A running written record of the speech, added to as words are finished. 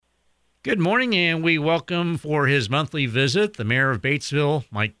Good morning, and we welcome for his monthly visit the mayor of Batesville,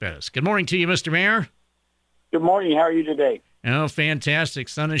 Mike Bettis. Good morning to you, Mr. Mayor. Good morning. How are you today? Oh, fantastic.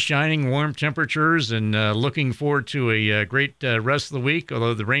 Sun is shining, warm temperatures, and looking forward to a great rest of the week,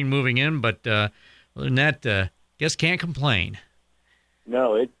 although the rain moving in. But other than that, guess can't complain.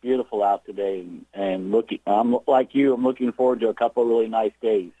 No, it's beautiful out today, and I'm like you. I'm looking forward to a couple of really nice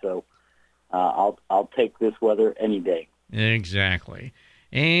days. So I'll take this weather any day. Exactly.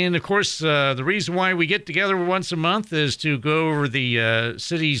 And, of course, the reason why we get together once a month is to go over the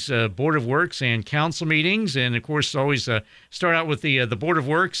city's Board of Works and council meetings. And, of course, always start out with the Board of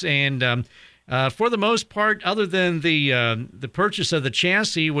Works. And for the most part, other than the purchase of the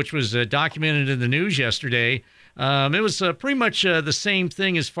chassis, which was documented in the news yesterday, it was pretty much the same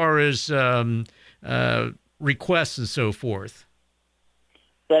thing as far as requests and so forth.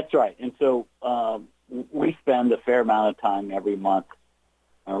 That's right. And so we spend a fair amount of time every month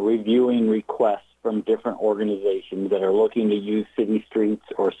reviewing requests from different organizations that are looking to use city streets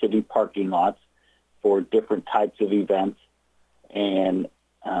or city parking lots for different types of events. And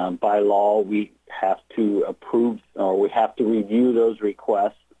by law, we have to approve, or we have to review those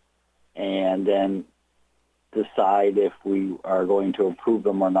requests and then decide if we are going to approve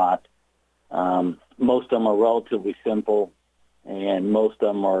them or not. Most of them are relatively simple, and most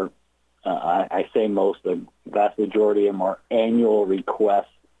of them are, I say most, the vast majority of them are annual requests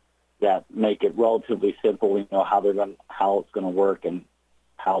that make it relatively simple. We know how it's going to work and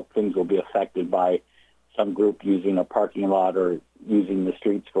how things will be affected by some group using a parking lot or using the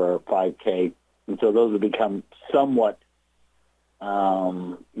streets for a 5K. And so those have become somewhat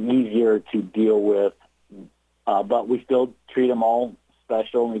easier to deal with, but we still treat them all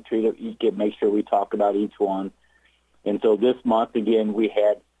special, and make sure we talk about each one. And so this month, again, we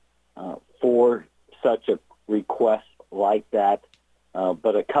had 4 such a requests like that,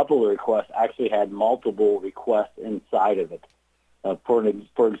 but a couple of requests actually had multiple requests inside of it.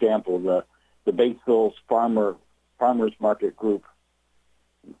 For example, the Batesville's Farmers Market Group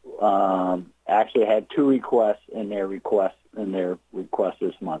actually had 2 requests in their request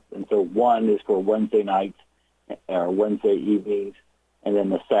this month. And so one is for Wednesday nights or Wednesday evenings, and then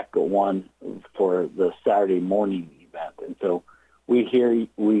the second one for the Saturday morning event. And so we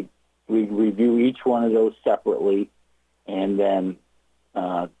review each one of those separately, and then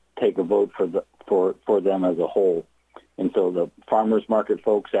take a vote for them as a whole. And so the farmers market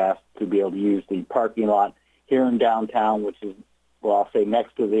folks asked to be able to use the parking lot here in downtown, which is, well, I'll say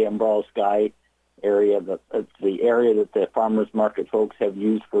next to the Umbrella Sky area. It's the area that the farmers market folks have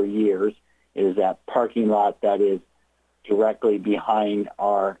used for years. It is that parking lot that is directly behind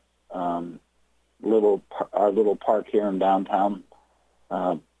our little park here in downtown.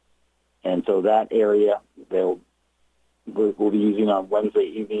 And so that area we'll be using on Wednesday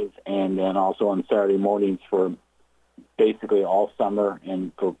evenings, and then also on Saturday mornings for basically all summer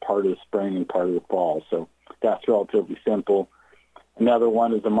and for part of the spring and part of the fall. So that's relatively simple. Another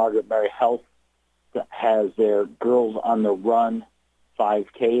one is the Margaret Mary Health that has their Girls on the Run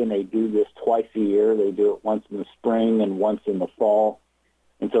 5K, and they do this twice a year. They do it once in the spring and once in the fall.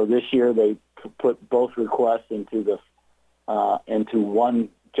 And so this year they put both requests into one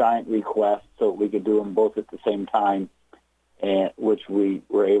giant request so we could do them both at the same time, and which we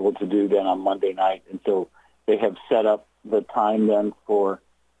were able to do then on Monday night. And so they have set up the time then for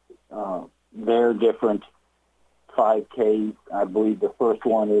their different 5Ks. I believe the first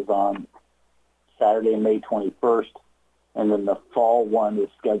one is on Saturday, May 21st, and then the fall one is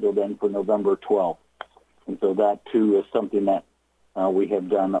scheduled in for November 12th. And so that, too, is something that we have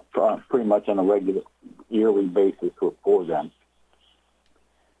done pretty much on a regular yearly basis for them.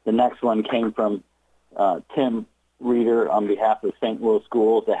 The next one came from Tim Reeder on behalf of St. Louis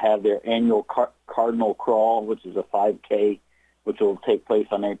Schools to have their annual Cardinal Crawl, which is a 5K, which will take place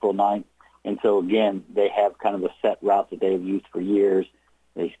on April 9th. And so, again, they have kind of a set route that they have used for years.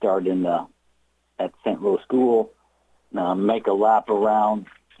 They start at St. Louis School, make a lap around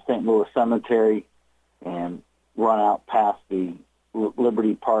St. Louis Cemetery, and run out past the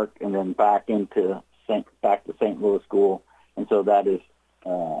Liberty Park, and then back to St. Louis School. And so that is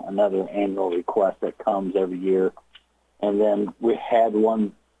another annual request that comes every year. And then we had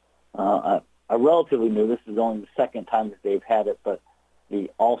one, a relatively new, this is only the second time that they've had it, but the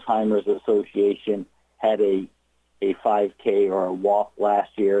Alzheimer's Association had a 5K or a walk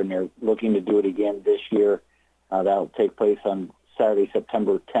last year, and they're looking to do it again this year. That'll take place on Saturday,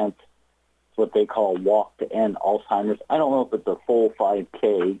 September 10th. It's what they call Walk to End Alzheimer's. I don't know if it's a full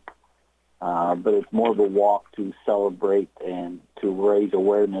 5K, but it's more of a walk to celebrate and to raise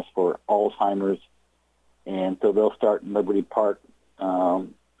awareness for Alzheimer's. And so they'll start in Liberty Park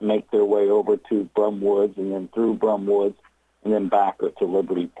May make their way over to Brum Woods and then through Brum Woods and then back to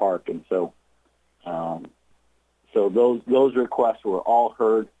Liberty Park. And so those requests were all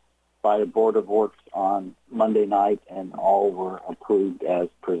heard by the Board of Works on Monday night, and all were approved as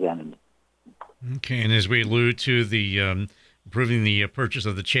presented. Okay, and as we allude to the approving the purchase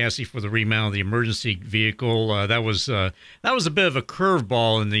of the chassis for the remount of the emergency vehicle, that was a bit of a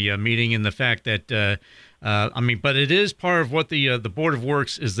curveball in the meeting, in the fact that but it is part of what the Board of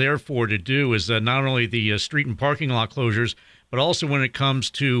Works is there for to do, is not only the street and parking lot closures, but also when it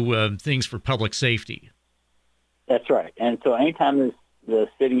comes to things for public safety. That's right. And so anytime the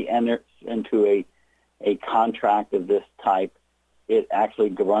city enters into a contract of this type, it actually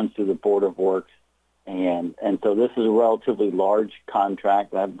runs through the Board of Works. And so this is a relatively large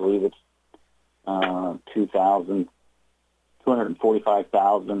contract. I believe it's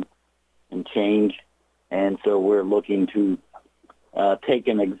 $245,000 and change. And so we're looking to take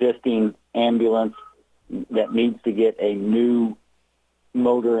an existing ambulance that needs to get a new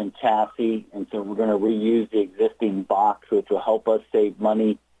motor and chassis, and so we're going to reuse the existing box, which will help us save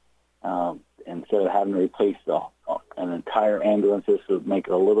money instead of having to replace an entire ambulance. This would make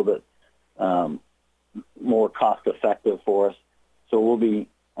it a little bit more cost effective for us. So we've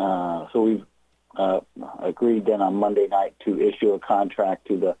agreed then on Monday night to issue a contract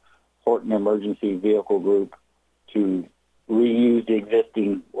to the Horton Emergency Vehicle Group to reuse the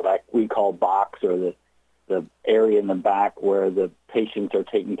existing we call box, or the area in the back where the patients are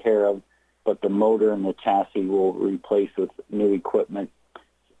taken care of, but the motor and the chassis will replace with new equipment,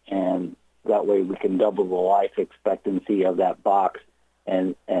 and that way we can double the life expectancy of that box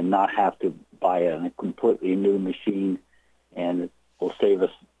and not have to buy a completely new machine, and it will save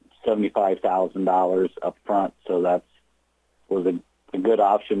us $75,000 up front. So that was a good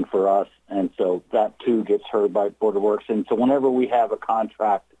option for us, and so that too gets heard by Board of Works. And so whenever we have a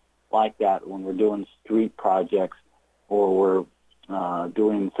contract like that, when we're doing street projects or we're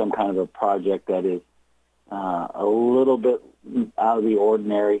doing some kind of a project that is a little bit out of the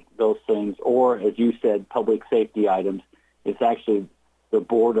ordinary, those things, or as you said, public safety items, it's actually the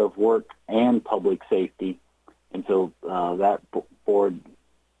Board of Work and Public Safety. And so that board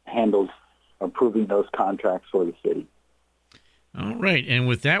handles approving those contracts for the city. All right. And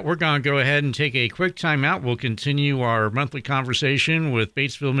with that, we're going to go ahead and take a quick time out. We'll continue our monthly conversation with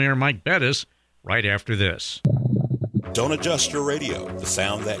Batesville Mayor Mike Bettis right after this. Don't adjust your radio. The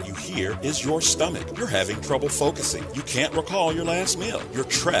sound that you hear is your stomach. You're having trouble focusing. You can't recall your last meal. You're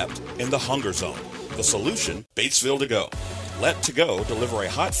trapped in the hunger zone. The solution, Batesville To Go. Let To Go deliver a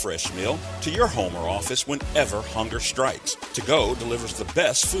hot, fresh meal to your home or office whenever hunger strikes. To Go delivers the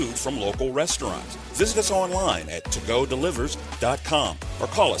best food from local restaurants. Visit us online at togodelivers.com or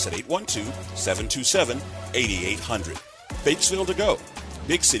call us at 812-727-8800. Batesville To Go.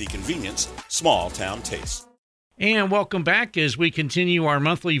 Big city convenience, small town taste. And welcome back as we continue our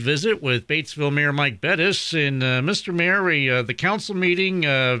monthly visit with Batesville Mayor Mike Bettis. And Mr. Mayor, the council meeting,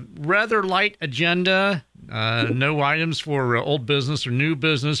 rather light agenda, no items for old business or new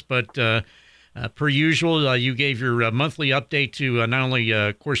business, but per usual, you gave your monthly update to not only,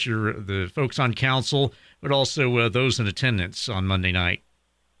 of course, the folks on council, but also those in attendance on Monday night.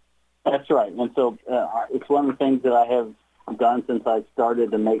 That's right. And so it's one of the things that I have done since I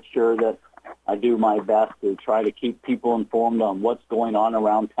started to make sure that I do my best to try to keep people informed on what's going on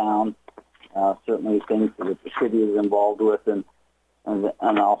around town, certainly things that the city is involved with, and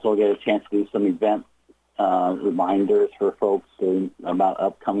also get a chance to do some event reminders for folks about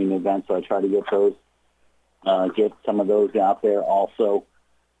upcoming events. So I try to get some of those out there also.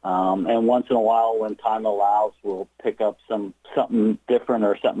 And once in a while, when time allows, we'll pick up something different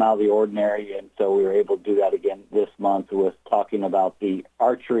or something out of the ordinary. And so we were able to do that again this month with talking about the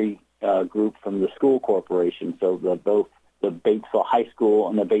archery group from the school corporation. So both the Batesville High School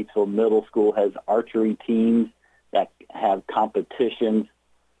and the Batesville Middle School has archery teams that have competitions.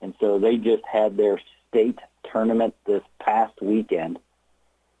 And so they just had their state tournament this past weekend.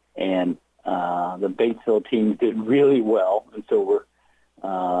 And the Batesville teams did really well. And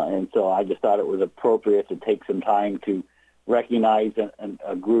so I just thought it was appropriate to take some time to recognize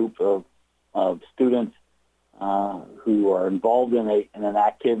a group of students who are involved in an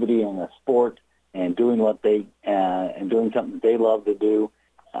activity and a sport and doing something that they love to do.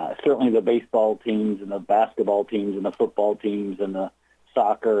 Certainly the baseball teams and the basketball teams and the football teams and the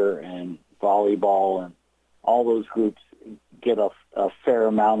soccer and volleyball and all those groups get a fair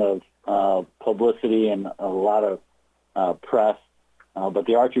amount of publicity and a lot of press. But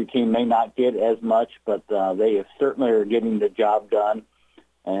the archery team may not get as much, but they certainly are getting the job done.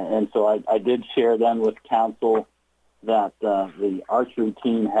 And so I did share then with council that the archery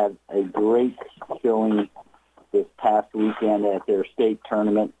team had a great showing this past weekend at their state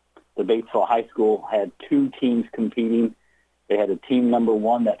tournament. The Batesville High School had 2 teams competing. They had a team number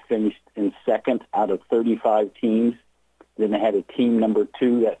 1 that finished in second out of 35 teams. Then they had a team number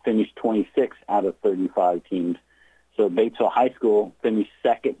 2 that finished 26 out of 35 teams. So Batesville High School finished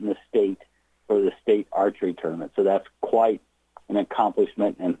second in the state for the state archery tournament. So that's quite an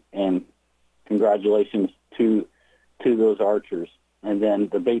accomplishment, and congratulations to those archers. And then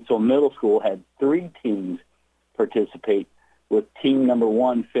the Batesville Middle School had 3 teams participate, with team number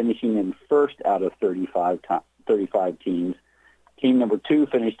 1 finishing in first out of 35 teams. Team number 2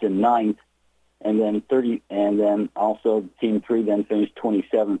 finished in ninth, and then also team 3 then finished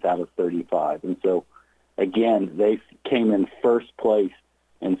 27th out of 35. And so again, they came in first place,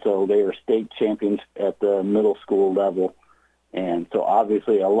 and so they are state champions at the middle school level. And so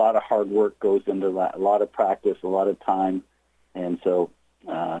obviously a lot of hard work goes into that, a lot of practice, a lot of time. And so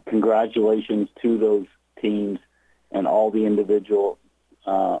congratulations to those teams and all the individual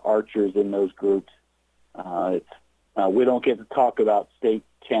archers in those groups. We don't get to talk about state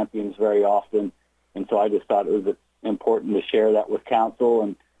champions very often, and so I just thought it was important to share that with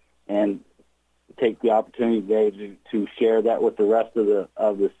council and take the opportunity today to share that with the rest of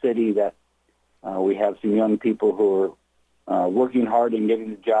the city, that we have some young people who are working hard and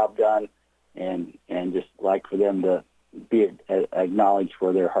getting the job done, and just like for them to be acknowledged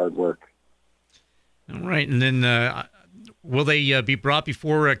for their hard work. All right, and then will they be brought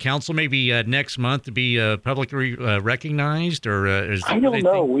before council maybe next month to be publicly recognized, or is I don't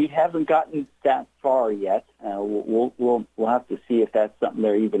know. We haven't gotten that far yet. We'll have to see if that's something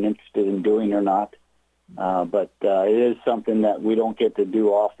they're even interested in doing or not. But it is something that we don't get to do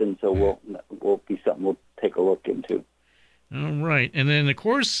often, so will be something we'll take a look into. All right, and then of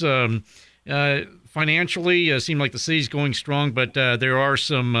course, financially, seem like the city's going strong, but there are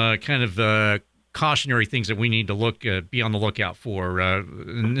some kind of cautionary things that we need to be on the lookout for.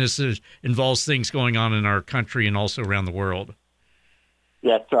 And this involves things going on in our country and also around the world.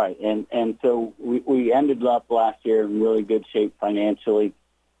 That's right. And so we ended up last year in really good shape financially.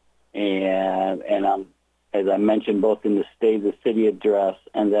 And as I mentioned, both in the State of the City address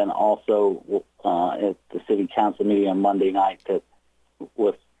and then also at the city council meeting on Monday night, that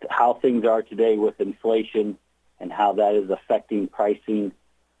with how things are today with inflation and how that is affecting pricing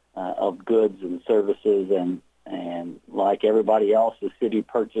of goods and services, and like everybody else, the city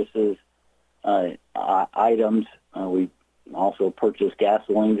purchases items. We also purchase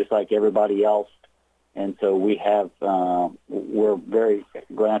gasoline just like everybody else, and so we're going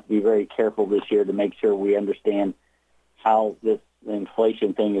to have to be very careful this year to make sure we understand how the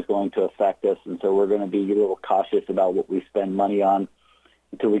inflation thing is going to affect us, and so we're going to be a little cautious about what we spend money on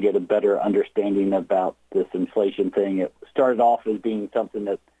until we get a better understanding about this inflation thing. It started off as being something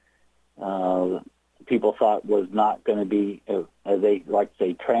that people thought was not going to be, as they like to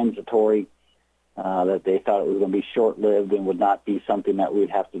say, transitory, that they thought it was going to be short-lived and would not be something that we'd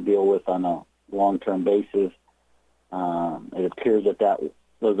have to deal with on a long-term basis. It appears that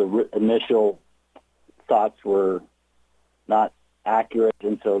those initial thoughts were not accurate,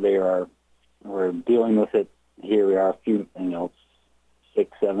 and so we're dealing with it. Here we are a few,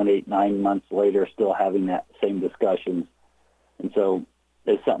 6, 7, 8, 9 months later, still having that same discussions. And so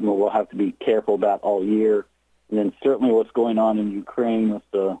it's something that we'll have to be careful about all year. And then certainly what's going on in Ukraine with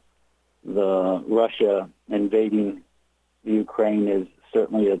the Russia invading Ukraine is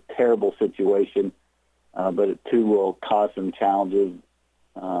certainly a terrible situation, but it too will cause some challenges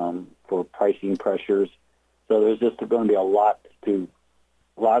for pricing pressures. So there's just going to be a lot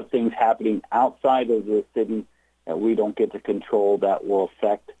of things happening outside of the city that we don't get to control that will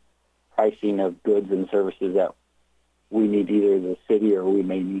affect pricing of goods and services that we need either as a city or we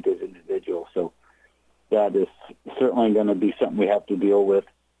may need as individuals. So that is certainly going to be something we have to deal with.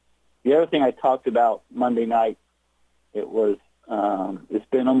 The other thing I talked about Monday night, it's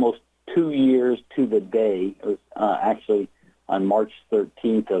been almost 2 years to the day. It was actually on March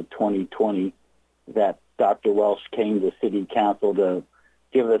 13th of 2020 that Dr. Welsh came to City Council to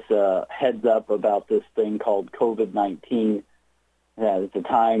give us a heads up about this thing called COVID-19 that at the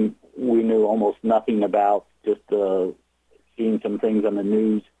time we knew almost nothing about, just seeing some things on the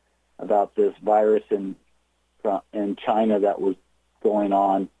news about this virus in China that was going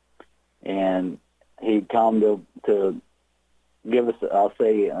on. And he'd come to give us, I'll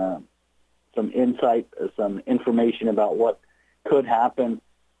say, some insight, some information about what could happen.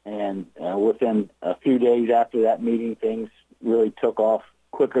 And within a few days after that meeting, things really took off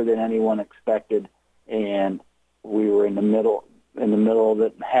quicker than anyone expected, and we were in the middle of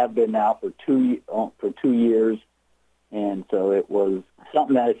it, have been now for 2 years, And so it was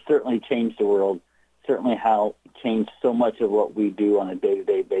something that has certainly changed the world, certainly how changed so much of what we do on a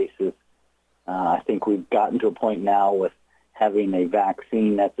day-to-day basis. I think we've gotten to a point now with having a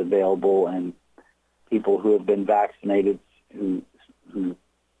vaccine that's available, and people who have been vaccinated, who the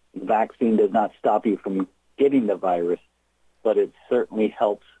vaccine does not stop you from getting the virus, but it certainly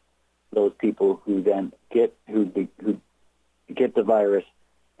helps those people who then get the virus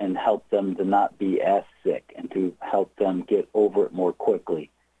and help them to not be as sick and to help them get over it more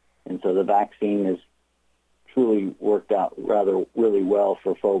quickly. And so the vaccine has truly worked out really well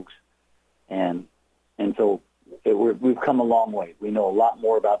for folks. And so we've come a long way. We know a lot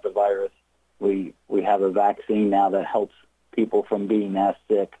more about the virus. We have a vaccine now that helps people from being as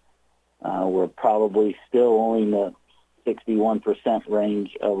sick. We're probably still only in the 61%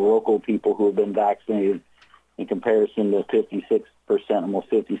 range of local people who have been vaccinated in comparison to 56%, almost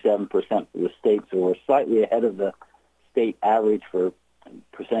 57% for the state. So we're slightly ahead of the state average for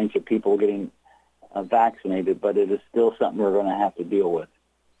percentage of people getting vaccinated, but it is still something we're going to have to deal with.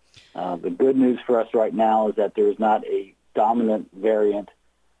 The good news for us right now is that there's not a dominant variant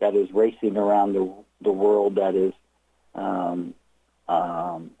that is racing around the world that is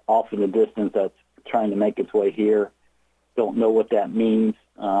off in the distance that's trying to make its way here. Don't know what that means.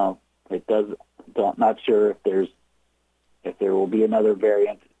 Not sure if there will be another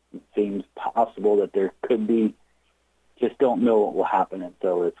variant. It seems possible that there could be. Just don't know what will happen. And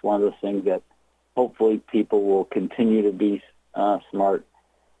so it's one of those things that hopefully people will continue to be smart,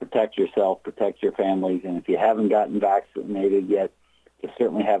 protect yourself, protect your families. And if you haven't gotten vaccinated yet, to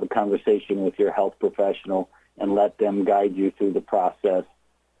certainly have a conversation with your health professional and let them guide you through the process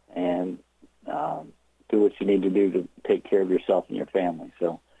and do what you need to do to take care of yourself and your family.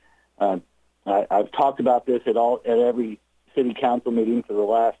 So I've talked about this at every city council meeting for the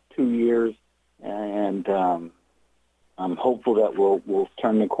last 2 years, and I'm hopeful that we'll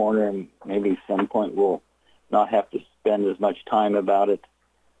turn the corner and maybe at some point we'll not have to spend as much time about it.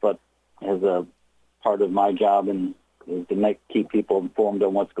 But as a part of my job is to keep people informed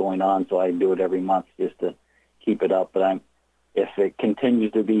on what's going on, so I do it every month just to keep it up. But if it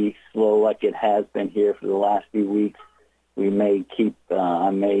continues to be slow like it has been here for the last few weeks, I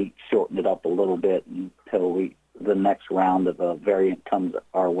may shorten it up a little bit until the next round of a variant comes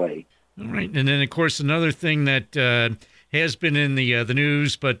our way. All right. And then, of course, another thing that has been in the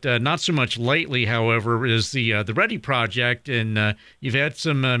news, but not so much lately, however, is the READI project. And you've had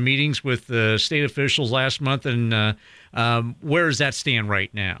some meetings with state officials last month. And where does that stand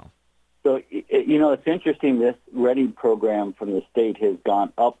right now? So, it's interesting. This READI program from the state has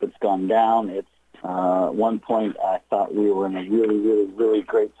gone up. It's gone down. It's at one point I thought we were in a really, really, really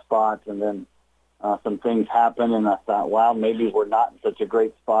great spot. And then some things happened, and I thought, wow, maybe we're not in such a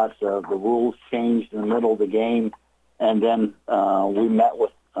great spot. So the rules changed in the middle of the game. And then we met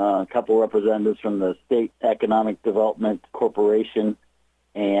with a couple of representatives from the State Economic Development Corporation,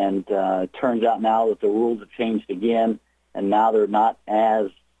 and it turns out now that the rules have changed again, and now they're not as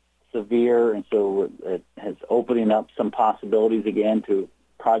severe, and so it has opening up some possibilities again to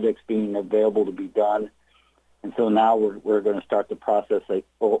projects being available to be done. And so now we're going to start the process, I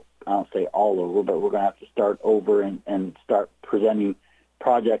don't say all over, but we're going to have to start over and start presenting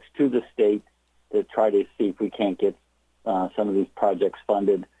projects to the state to try to see if we can't get some of these projects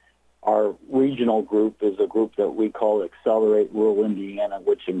funded. Our regional group is a group that we call Accelerate Rural Indiana,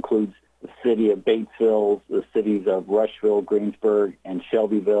 which includes the city of Batesville, the cities of Rushville, Greensburg, and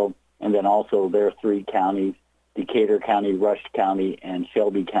Shelbyville, and then also their 3 counties, Decatur County, Rush County, and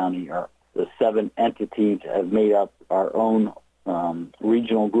Shelby County. Are the 7 entities have made up our own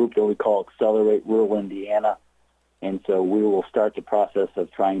regional group that we call Accelerate Rural Indiana. And so we will start the process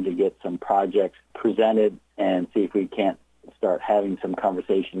of trying to get some projects presented and see if we can't start having some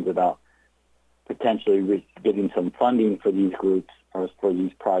conversations about potentially getting some funding for these groups or for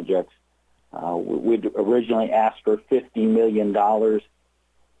these projects. We'd originally asked for $50 million.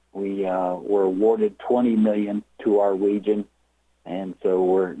 We were awarded $20 million to our region, and so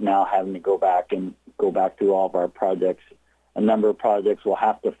we're now having to go back through all of our projects. A number of projects will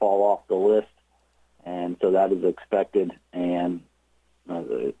have to fall off the list, and so that is expected, and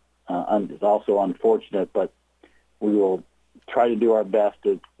it's also unfortunate, but we will try to do our best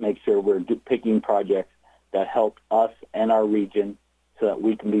to make sure we're picking projects that help us and our region so that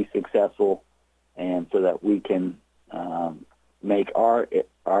we can be successful and so that we can make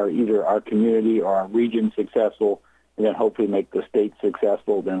either our community or our region successful, and then hopefully make the state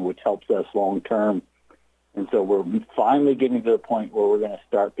successful, then which helps us long term. And so we're finally getting to the point where we're going to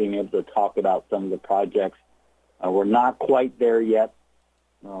start being able to talk about some of the projects. We're not quite there yet.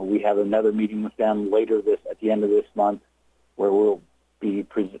 We have another meeting with them at the end of this month, where we'll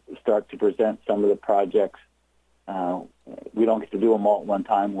start to present some of the projects. We don't get to do them all at one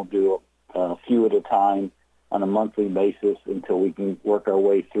time. We'll do a few at a time on a monthly basis until we can work our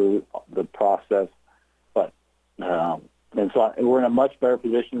way through the process. But and so we're in a much better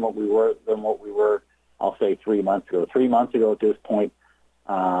position than what we were, I'll say, 3 months ago. 3 months ago at this point,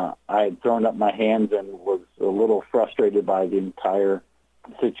 I had thrown up my hands and was a little frustrated by the entire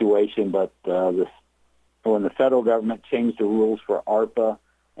situation. But when the federal government changed the rules for ARPA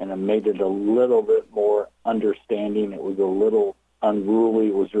and it made it a little bit more understanding, it was a little unruly.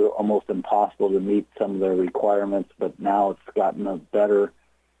 It was almost impossible to meet some of their requirements, but now it's gotten better,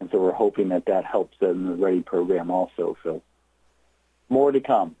 and so we're hoping that helps in the READY program also. So more to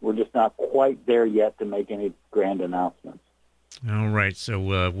come. We're just not quite there yet to make any grand announcements. All right, so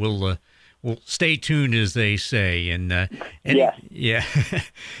we'll stay tuned, as they say. And yes. Yeah.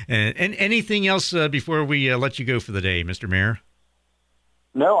 And anything else before we let you go for the day, Mr. Mayor?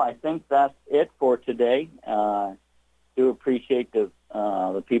 No, I think that's it for today. Do appreciate the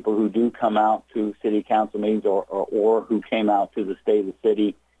people who do come out to city council meetings or who came out to the State of the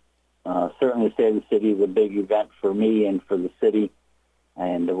City. Certainly the State of the City is a big event for me and for the city,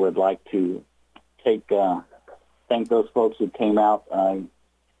 and I would like to thank those folks who came out.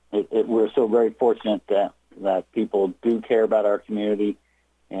 We're so very fortunate that people do care about our community,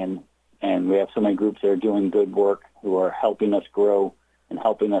 and we have so many groups that are doing good work who are helping us grow and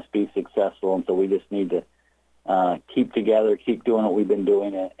helping us be successful, and so we just need to keep together, keep doing what we've been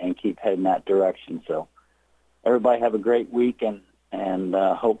doing, and keep heading that direction. So everybody have a great week, and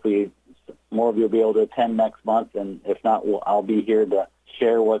hopefully more of you will be able to attend next month. And if not, I'll be here to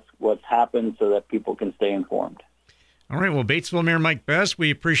share what's happened so that people can stay informed. All right. Well, Batesville Mayor Mike Best,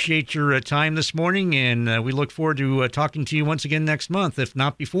 we appreciate your time this morning, and we look forward to talking to you once again next month, if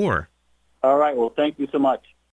not before. All right. Well, thank you so much.